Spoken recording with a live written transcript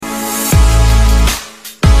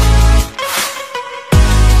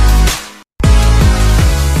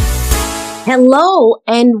Hello,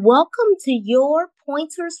 and welcome to your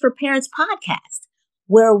Pointers for Parents podcast,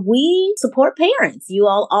 where we support parents. You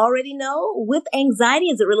all already know with anxiety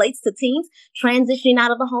as it relates to teens transitioning out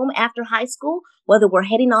of the home after high school, whether we're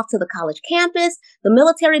heading off to the college campus, the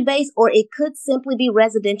military base, or it could simply be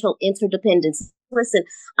residential interdependence. Listen,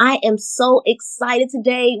 I am so excited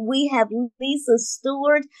today. We have Lisa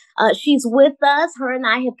Stewart. She's with us. Her and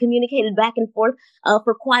I have communicated back and forth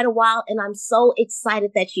for quite a while, and I'm so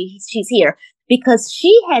excited that she's here because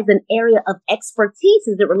she has an area of expertise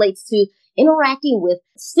as it relates to interacting with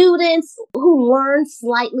students who learn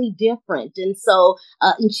slightly different.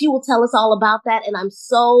 And she will tell us all about that. And I'm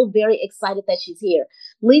so very excited that she's here.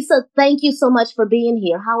 Lisa, thank you so much for being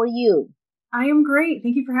here. How are you? I am great.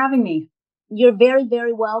 Thank you for having me. You're very,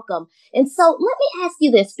 very welcome. And so let me ask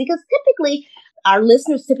you this, because typically our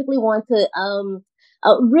listeners typically want to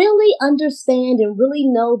really understand and really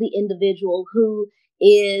know the individual who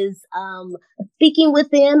is speaking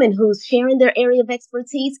with them and who's sharing their area of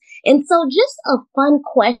expertise. And so just a fun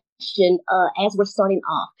question as we're starting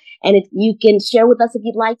off. And if you can share with us if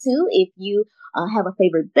you'd like to, if you have a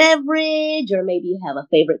favorite beverage, or maybe you have a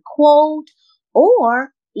favorite quote, or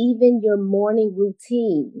even your morning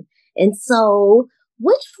routine. And so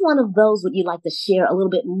which one of those would you like to share a little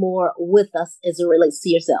bit more with us as it relates to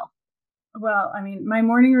yourself? Well, I mean, my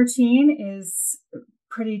morning routine is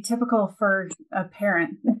pretty typical for a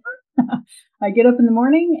parent. I get up in the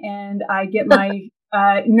morning and I get my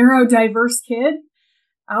neurodiverse kid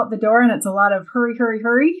out the door, and it's a lot of hurry, hurry,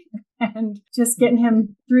 hurry, and just getting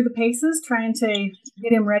him through the paces, trying to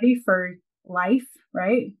get him ready for life,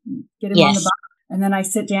 right? Get him on the bus. And then I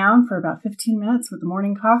sit down for about 15 minutes with the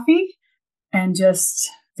morning coffee and just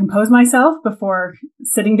compose myself before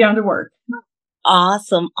sitting down to work.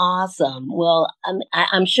 Awesome. Well,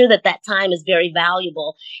 I'm sure that time is very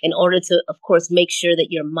valuable in order to, of course, make sure that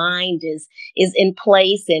your mind is in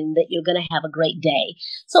place and that you're going to have a great day.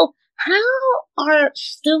 So how are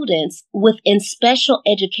students within special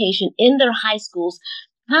education in their high schools,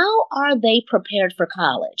 how are they prepared for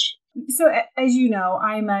college? So as you know,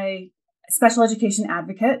 I'm a special education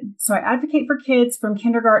advocate. So I advocate for kids from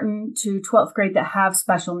kindergarten to 12th grade that have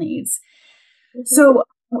special needs. Mm-hmm. So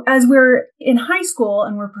as we're in high school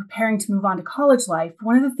and we're preparing to move on to college life,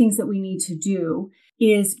 one of the things that we need to do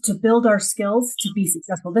is to build our skills to be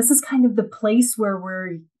successful. This is kind of the place where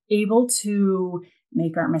we're able to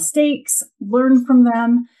make our mistakes, learn from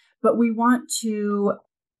them, but we want to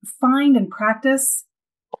find and practice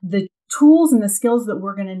the tools and the skills that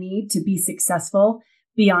we're going to need to be successful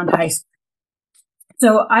beyond high school.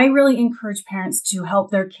 So I really encourage parents to help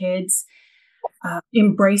their kids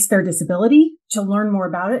embrace their disability, to learn more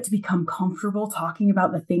about it, to become comfortable talking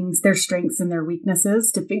about the things, their strengths and their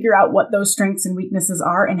weaknesses, to figure out what those strengths and weaknesses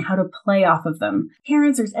are and how to play off of them.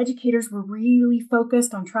 Parents or educators were really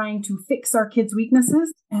focused on trying to fix our kids'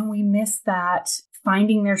 weaknesses, and we miss that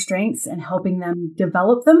finding their strengths and helping them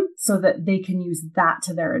develop them so that they can use that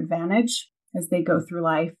to their advantage as they go through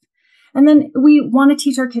life. And then we want to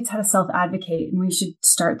teach our kids how to self-advocate, and we should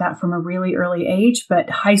start that from a really early age. But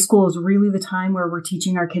high school is really the time where we're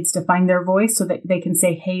teaching our kids to find their voice so that they can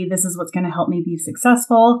say, hey, this is what's going to help me be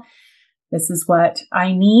successful. This is what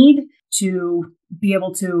I need to be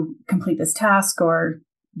able to complete this task or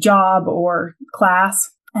job or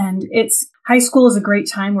class. And high school is a great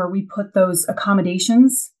time where we put those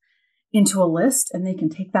accommodations into a list, and they can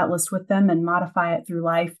take that list with them and modify it through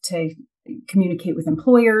life to communicate with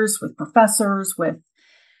employers, with professors, with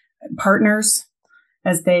partners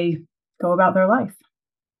as they go about their life.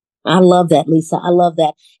 I love that, Lisa. I love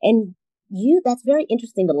that. And that's very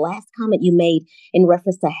interesting. The last comment you made in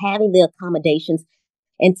reference to having the accommodations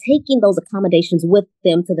and taking those accommodations with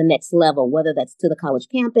them to the next level, whether that's to the college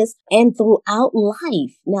campus and throughout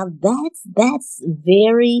life. Now that's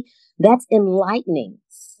enlightening.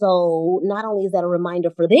 So not only is that a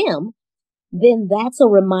reminder for them, then that's a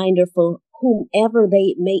reminder for whomever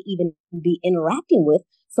they may even be interacting with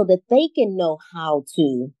so that they can know how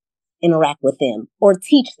to interact with them or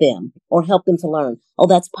teach them or help them to learn. Oh,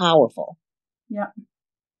 that's powerful. Yeah.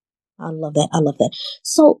 I love that.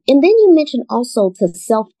 So, and then you mentioned also to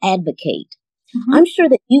self-advocate. Mm-hmm. I'm sure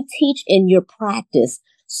that you teach in your practice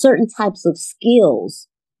certain types of skills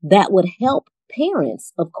that would help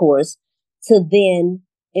parents, of course, to then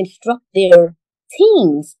instruct their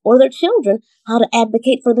teens or their children how to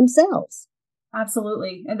advocate for themselves.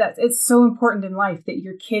 Absolutely. And it's so important in life that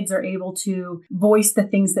your kids are able to voice the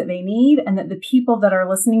things that they need and that the people that are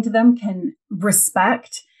listening to them can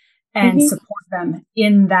respect and support them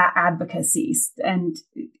in that advocacy. And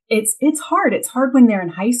it's hard. It's hard when they're in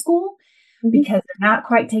high school, because they're not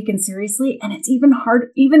quite taken seriously. And it's even hard.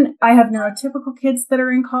 Even I have neurotypical kids that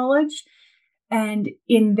are in college, and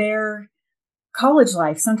in their college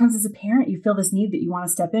life, sometimes as a parent, you feel this need that you want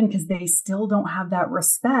to step in because they still don't have that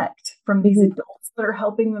respect from these adults that are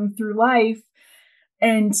helping them through life.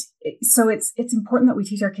 And so it's important that we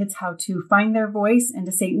teach our kids how to find their voice and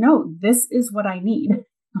to say, no, this is what I need.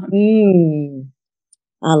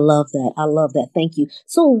 I love that. I love that. Thank you.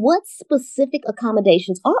 So what specific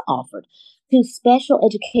accommodations are offered to special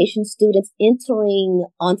education students entering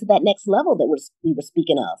onto that next level that we were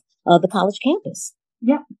speaking of, the college campus?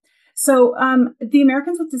 Yeah. So the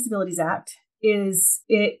Americans with Disabilities Act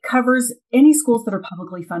it covers any schools that are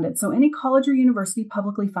publicly funded. So any college or university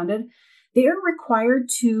publicly funded, they are required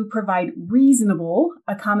to provide reasonable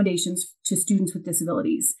accommodations to students with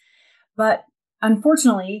disabilities. But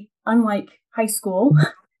unfortunately, unlike high school,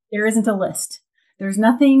 there isn't a list. There's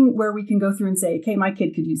nothing where we can go through and say, okay, my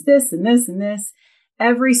kid could use this and this and this.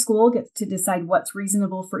 Every school gets to decide what's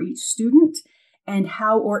reasonable for each student and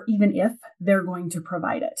how or even if they're going to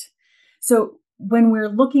provide it. So when we're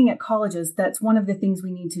looking at colleges, that's one of the things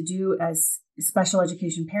we need to do as special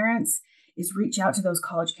education parents is reach out to those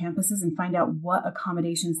college campuses and find out what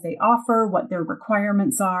accommodations they offer, what their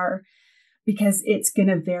requirements are, because it's going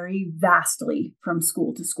to vary vastly from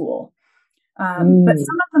school to school. But some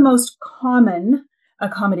of the most common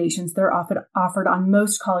accommodations that are offered on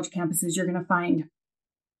most college campuses, you're going to find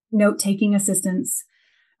note-taking assistance,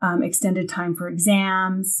 extended time for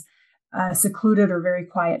exams, secluded or very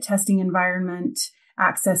quiet testing environment,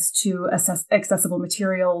 access to accessible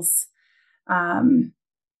materials,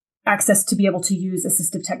 access to be able to use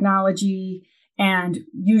assistive technology, and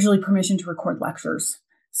usually permission to record lectures.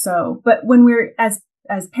 So, but when we're as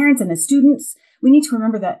parents and as students, we need to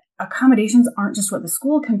remember that accommodations aren't just what the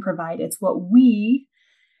school can provide, it's what we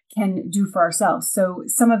can do for ourselves. So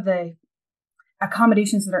some of the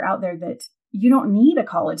accommodations that are out there that you don't need a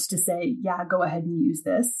college to say, yeah, go ahead and use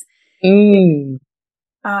this. There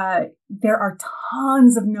are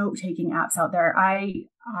tons of note-taking apps out there. I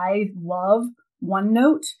love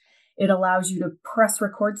OneNote. It allows you to press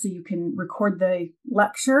record so you can record the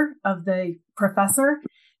lecture of the professor.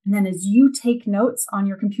 And then as you take notes on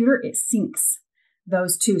your computer, it syncs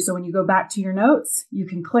those two. So when you go back to your notes, you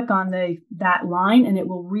can click on that line and it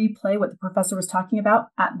will replay what the professor was talking about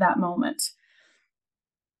at that moment.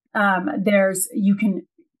 You can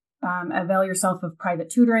avail yourself of private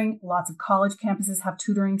tutoring. Lots of college campuses have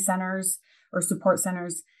tutoring centers or support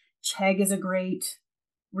centers. Chegg is a great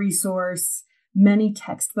resource. Many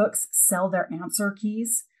textbooks sell their answer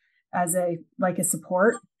keys as a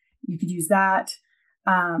support. You could use that.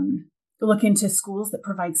 Look into schools that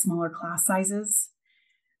provide smaller class sizes.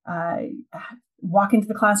 Walk into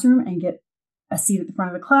the classroom and get a seat at the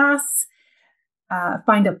front of the class.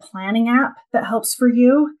 Find a planning app that helps for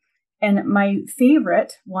you. And my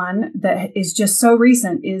favorite one that is just so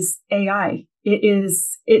recent is AI.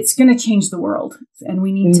 It's going to change the world, and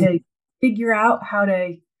we need to figure out how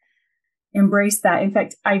to embrace that. In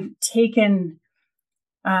fact, I've taken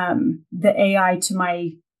the AI to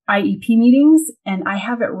my IEP meetings, and I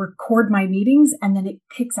have it record my meetings, and then it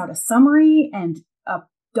kicks out a summary and a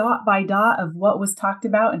dot by dot of what was talked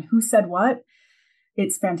about and who said what.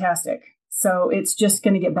 It's fantastic. So it's just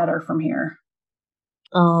going to get better from here.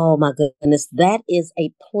 Oh my goodness. That is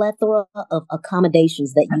a plethora of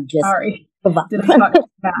accommodations that you just provide. Did I talk too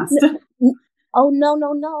fast? Oh,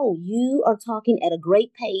 no. You are talking at a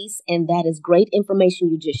great pace, and that is great information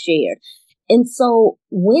you just shared. And so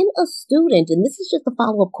when a student, and this is just a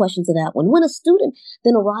follow-up question to that one, when a student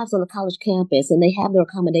then arrives on the college campus and they have their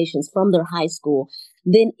accommodations from their high school,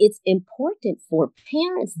 then it's important for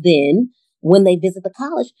parents then, when they visit the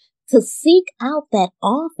college, to seek out that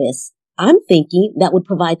office. I'm thinking that would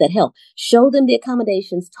provide that help. Show them the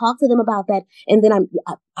accommodations, talk to them about that, and then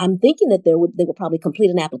I'm thinking that they would probably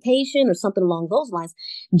complete an application or something along those lines,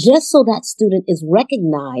 just so that student is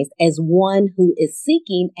recognized as one who is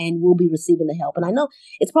seeking and will be receiving the help. And I know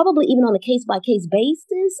it's probably even on a case-by-case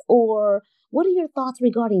basis, or what are your thoughts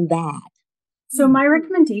regarding that? So my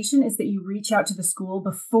recommendation is that you reach out to the school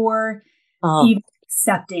before even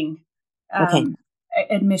accepting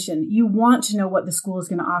admission. You want to know what the school is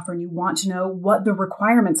going to offer, and you want to know what the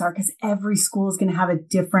requirements are, because every school is going to have a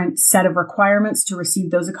different set of requirements to receive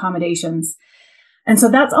those accommodations. And so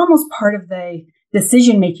that's almost part of the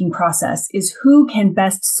decision-making process, is who can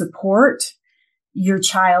best support your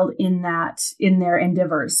child in their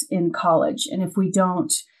endeavors in college. And if we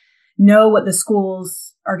don't know what the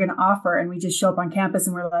schools are going to offer, and we just show up on campus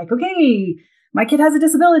and we're like, okay, my kid has a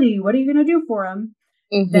disability, what are you going to do for him?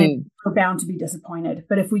 Mm-hmm. then we're bound to be disappointed.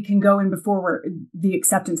 But if we can go in before the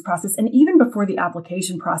acceptance process, and even before the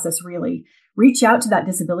application process, really reach out to that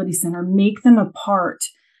disability center, make them a part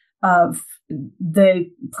of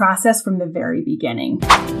the process from the very beginning.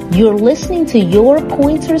 You're listening to Your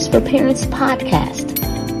Pointers for Parents podcast,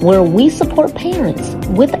 where we support parents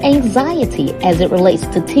with anxiety as it relates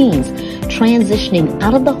to teens transitioning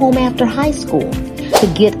out of the home after high school.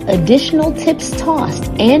 To get additional tips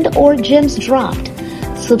tossed and or gems dropped,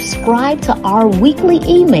 subscribe to our weekly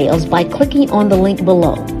emails by clicking on the link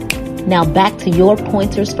below. Now back to Your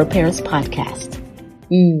Pointers for Parents podcast.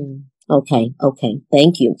 Okay.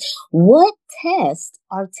 Thank you. What tests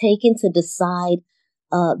are taken to decide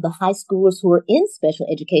the high schoolers who are in special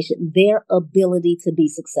education, their ability to be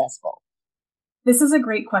successful? This is a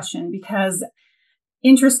great question because,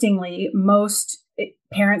 interestingly, most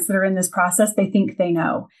parents that are in this process, they think they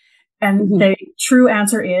know. And the true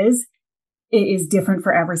answer is, it is different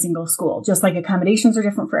for every single school. Just like accommodations are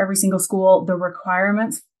different for every single school, the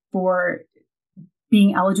requirements for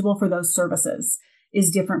being eligible for those services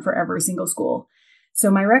is different for every single school.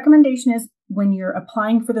 So my recommendation is, when you're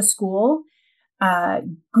applying for the school,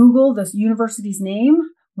 Google the university's name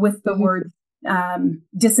with the word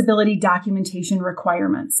disability documentation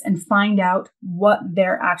requirements and find out what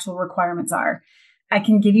their actual requirements are. I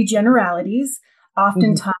can give you generalities.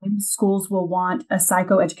 Oftentimes, schools will want a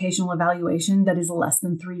psychoeducational evaluation that is less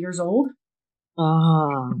than 3 years old.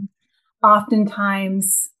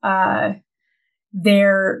 Oftentimes,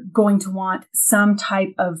 they're going to want some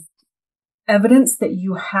type of evidence that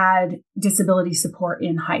you had disability support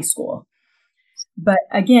in high school. But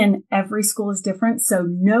again, every school is different. So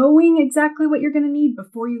knowing exactly what you're going to need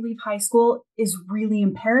before you leave high school is really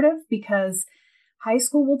imperative, because high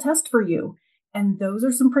school will test for you. And those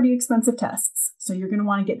are some pretty expensive tests. So you're going to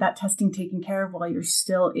want to get that testing taken care of while you're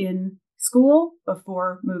still in school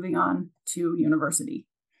before moving on to university.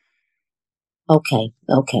 Okay.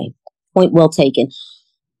 Point well taken.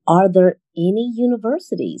 Are there any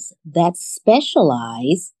universities that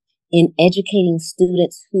specialize in educating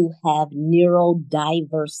students who have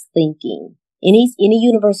neurodiverse thinking? Any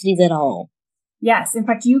universities at all? Yes. In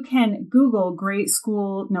fact, you can Google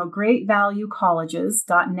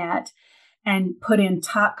greatvaluecolleges.net and put in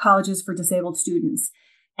top colleges for disabled students,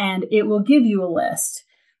 and it will give you a list.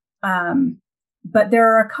 But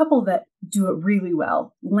there are a couple that do it really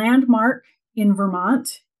well. Landmark in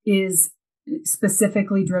Vermont is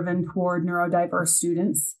specifically driven toward neurodiverse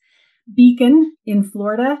students. Beacon in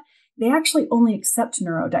Florida, they actually only accept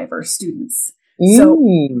neurodiverse students. So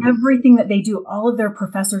everything that they do, all of their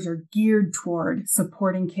professors are geared toward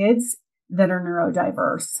supporting kids that are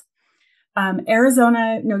neurodiverse.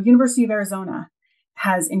 University of Arizona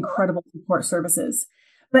has incredible support services.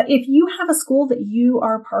 But if you have a school that you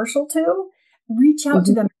are partial to, reach out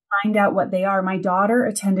to them and find out what they are. My daughter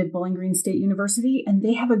attended Bowling Green State University, and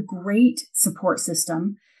they have a great support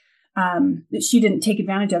system. That she didn't take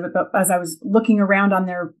advantage of it, but as I was looking around on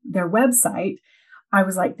their website, I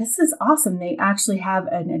was like, this is awesome. They actually have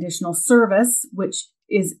an additional service, which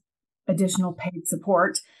is additional paid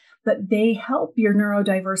support, but they help your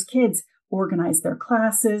neurodiverse kids organize their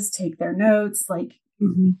classes, take their notes,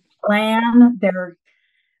 plan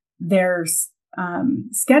their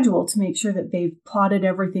schedule to make sure that they've plotted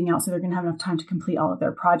everything out so they're going to have enough time to complete all of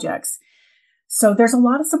their projects. So there's a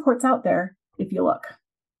lot of supports out there if you look.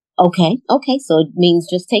 Okay. So it means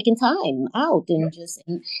just taking time out and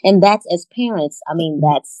that's, as parents, I mean,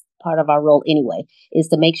 that's part of our role anyway, is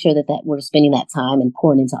to make sure that we're spending that time and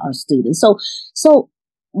pouring into our students. So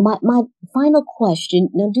my final question,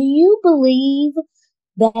 now, do you believe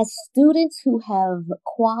that students who have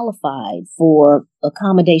qualified for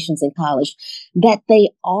accommodations in college, that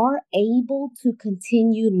they are able to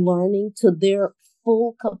continue learning to their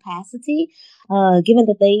full capacity, given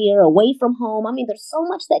that they are away from home? I mean, there's so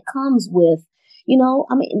much that comes with,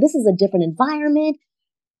 this is a different environment.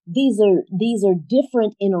 These are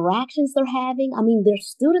different interactions they're having. I mean, they're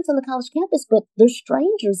students on the college campus, but they're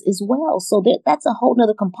strangers as well. So that's a whole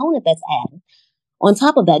nother component that's added on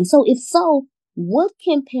top of that. And so, if so, what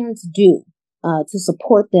can parents do to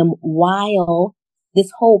support them while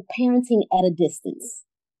this whole parenting at a distance?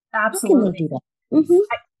 Absolutely. How can they do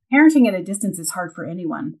that? Parenting at a distance is hard for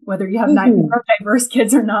anyone, whether you have neurodiverse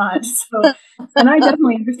kids or not. So, and I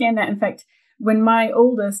definitely understand that. In fact, when my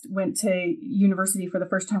oldest went to university for the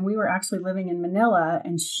first time, we were actually living in Manila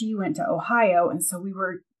and she went to Ohio. And so we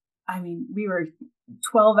were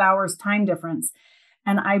 12 hours time difference.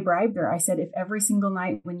 And I bribed her. I said, if every single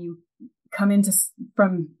night when you come into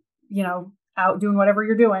from, out doing whatever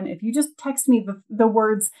you're doing, if you just text me the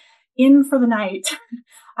words "in for the night,"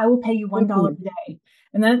 I will pay you $1 a day.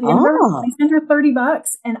 And then at the end of her, I sent her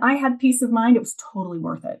 $30 and I had peace of mind. It was totally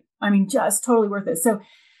worth it. I mean, just totally worth it. So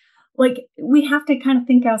like we have to kind of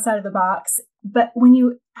think outside of the box, but when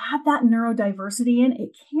you add that neurodiversity in,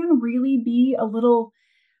 it can really be a little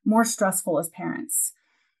more stressful as parents.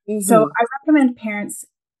 Mm-hmm. So I recommend parents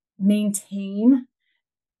maintain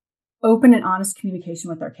open and honest communication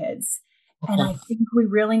with their kids. Okay. And I think we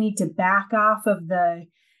really need to back off of the,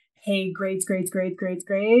 hey, grades,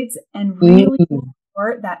 and really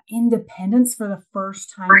support that independence for the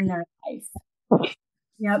first time in their life.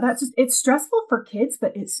 Yeah, it's stressful for kids,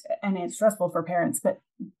 but it's stressful for parents, but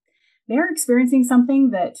they're experiencing something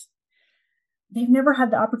that they've never had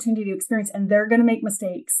the opportunity to experience, and they're going to make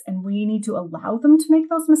mistakes, and we need to allow them to make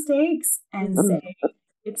those mistakes and say,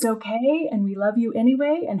 it's okay, and we love you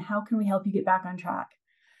anyway, and how can we help you get back on track?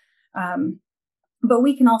 But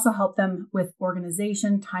we can also help them with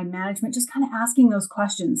organization, time management, just kind of asking those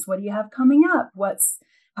questions. What do you have coming up?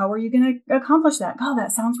 How are you going to accomplish that? Oh,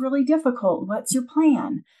 that sounds really difficult. What's your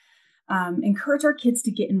plan? Encourage our kids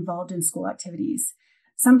to get involved in school activities.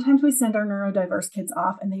 Sometimes we send our neurodiverse kids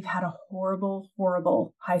off and they've had a horrible,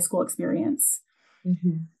 horrible high school experience.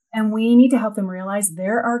 Mm-hmm. And we need to help them realize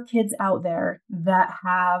there are kids out there that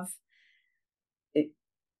are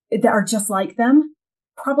just like them,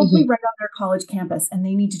 probably right on their college campus, and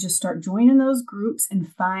they need to just start joining those groups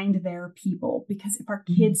and find their people, because if our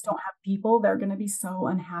kids don't have people, they're going to be so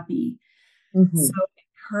unhappy. Mm-hmm. So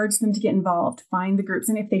encourage them to get involved, find the groups.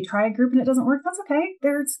 And if they try a group and it doesn't work, that's okay.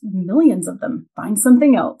 There's millions of them. Find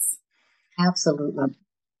something else. Absolutely.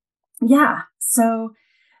 Yeah. So,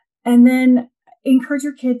 and then encourage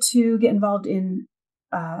your kid to get involved in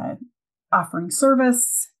offering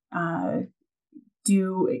service,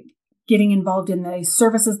 getting involved in the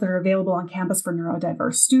services that are available on campus for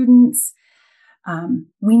neurodiverse students.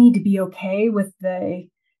 We need to be okay with the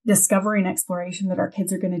discovery and exploration that our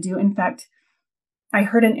kids are going to do. In fact, I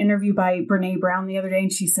heard an interview by Brene Brown the other day,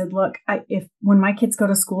 and she said, look, when my kids go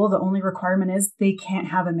to school, the only requirement is they can't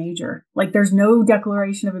have a major. Like there's no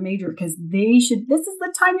declaration of a major, because this is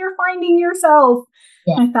the time you're finding yourself.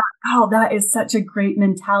 Yeah. And I thought, oh, that is such a great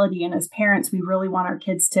mentality. And as parents, we really want our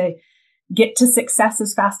kids to get to success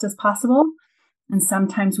as fast as possible. And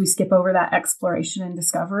sometimes we skip over that exploration and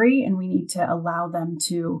discovery, and we need to allow them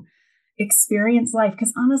to experience life.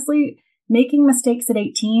 Because honestly, making mistakes at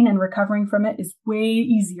 18 and recovering from it is way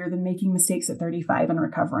easier than making mistakes at 35 and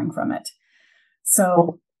recovering from it.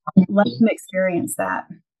 So let them experience that.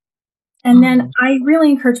 And then I really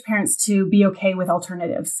encourage parents to be okay with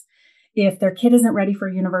alternatives. If their kid isn't ready for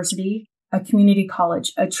university, a community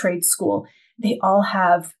college, a trade school, they all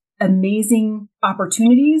have amazing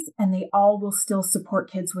opportunities, and they all will still support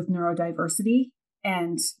kids with neurodiversity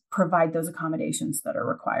and provide those accommodations that are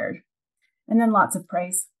required. And then lots of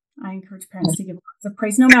praise. I encourage parents to give lots of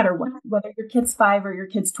praise, no matter what, whether your kid's 5 or your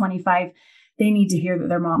kid's 25, they need to hear that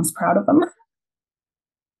their mom's proud of them.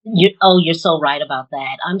 You're so right about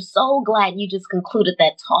that. I'm so glad you just concluded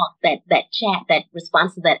that talk, that chat, that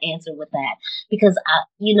response to that answer with that, because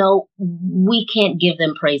we can't give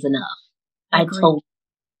them praise enough. I totally.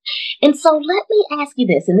 And so let me ask you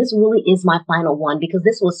this, and this really is my final one, because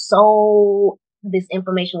this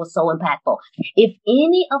information was so impactful. If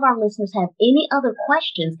any of our listeners have any other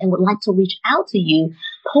questions and would like to reach out to you,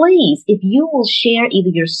 please, if you will share either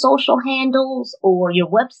your social handles or your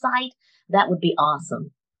website, that would be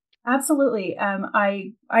awesome. Absolutely.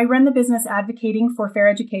 I run the business Advocating for Fair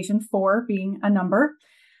Education, 4 being a number.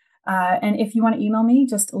 And if you want to email me,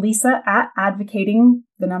 just Lisa at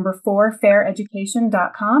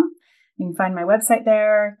advocating4faireducation.com. You can find my website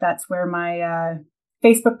there. That's where my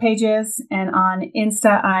Facebook page is. And on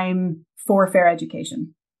Insta, I'm For Fair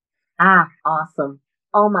Education. Awesome.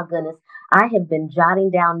 Oh my goodness. I have been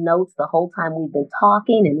jotting down notes the whole time we've been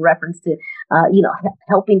talking in reference to,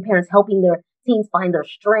 helping parents, helping their teens find their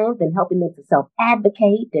strength and helping them to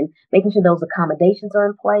self-advocate and making sure those accommodations are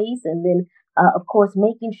in place. And then, of course,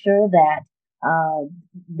 making sure that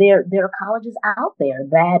there are colleges out there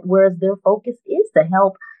that where their focus is to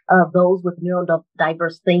help those with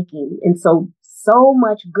neurodiverse thinking. And so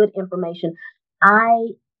much good information.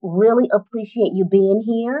 I really appreciate you being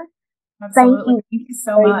here. Absolutely. Thank you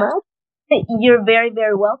so much. You're very,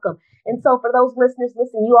 very welcome. And so for those listeners,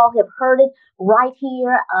 listen, you all have heard it right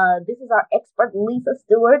here. This is our expert, Lisa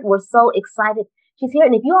Stewart. We're so excited she's here.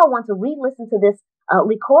 And if you all want to re-listen to this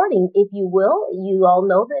recording, if you will, you all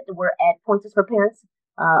know that we're at Pointers for Parents.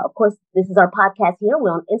 Of course, this is our podcast here.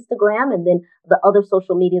 We're on Instagram and then the other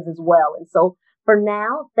social medias as well. And so For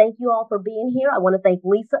now, thank you all for being here. I want to thank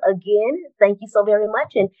Lisa again. Thank you so very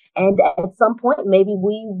much. And at some point, maybe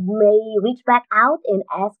we may reach back out and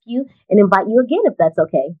ask you and invite you again, if that's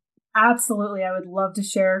okay. Absolutely. I would love to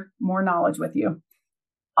share more knowledge with you.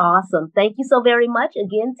 Awesome. Thank you so very much.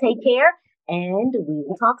 Again, take care, and we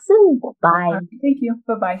will talk soon. Bye. Thank you.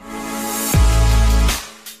 Bye-bye.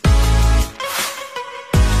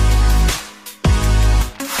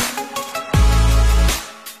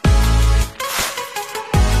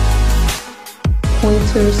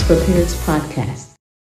 Pointers for Parents podcast.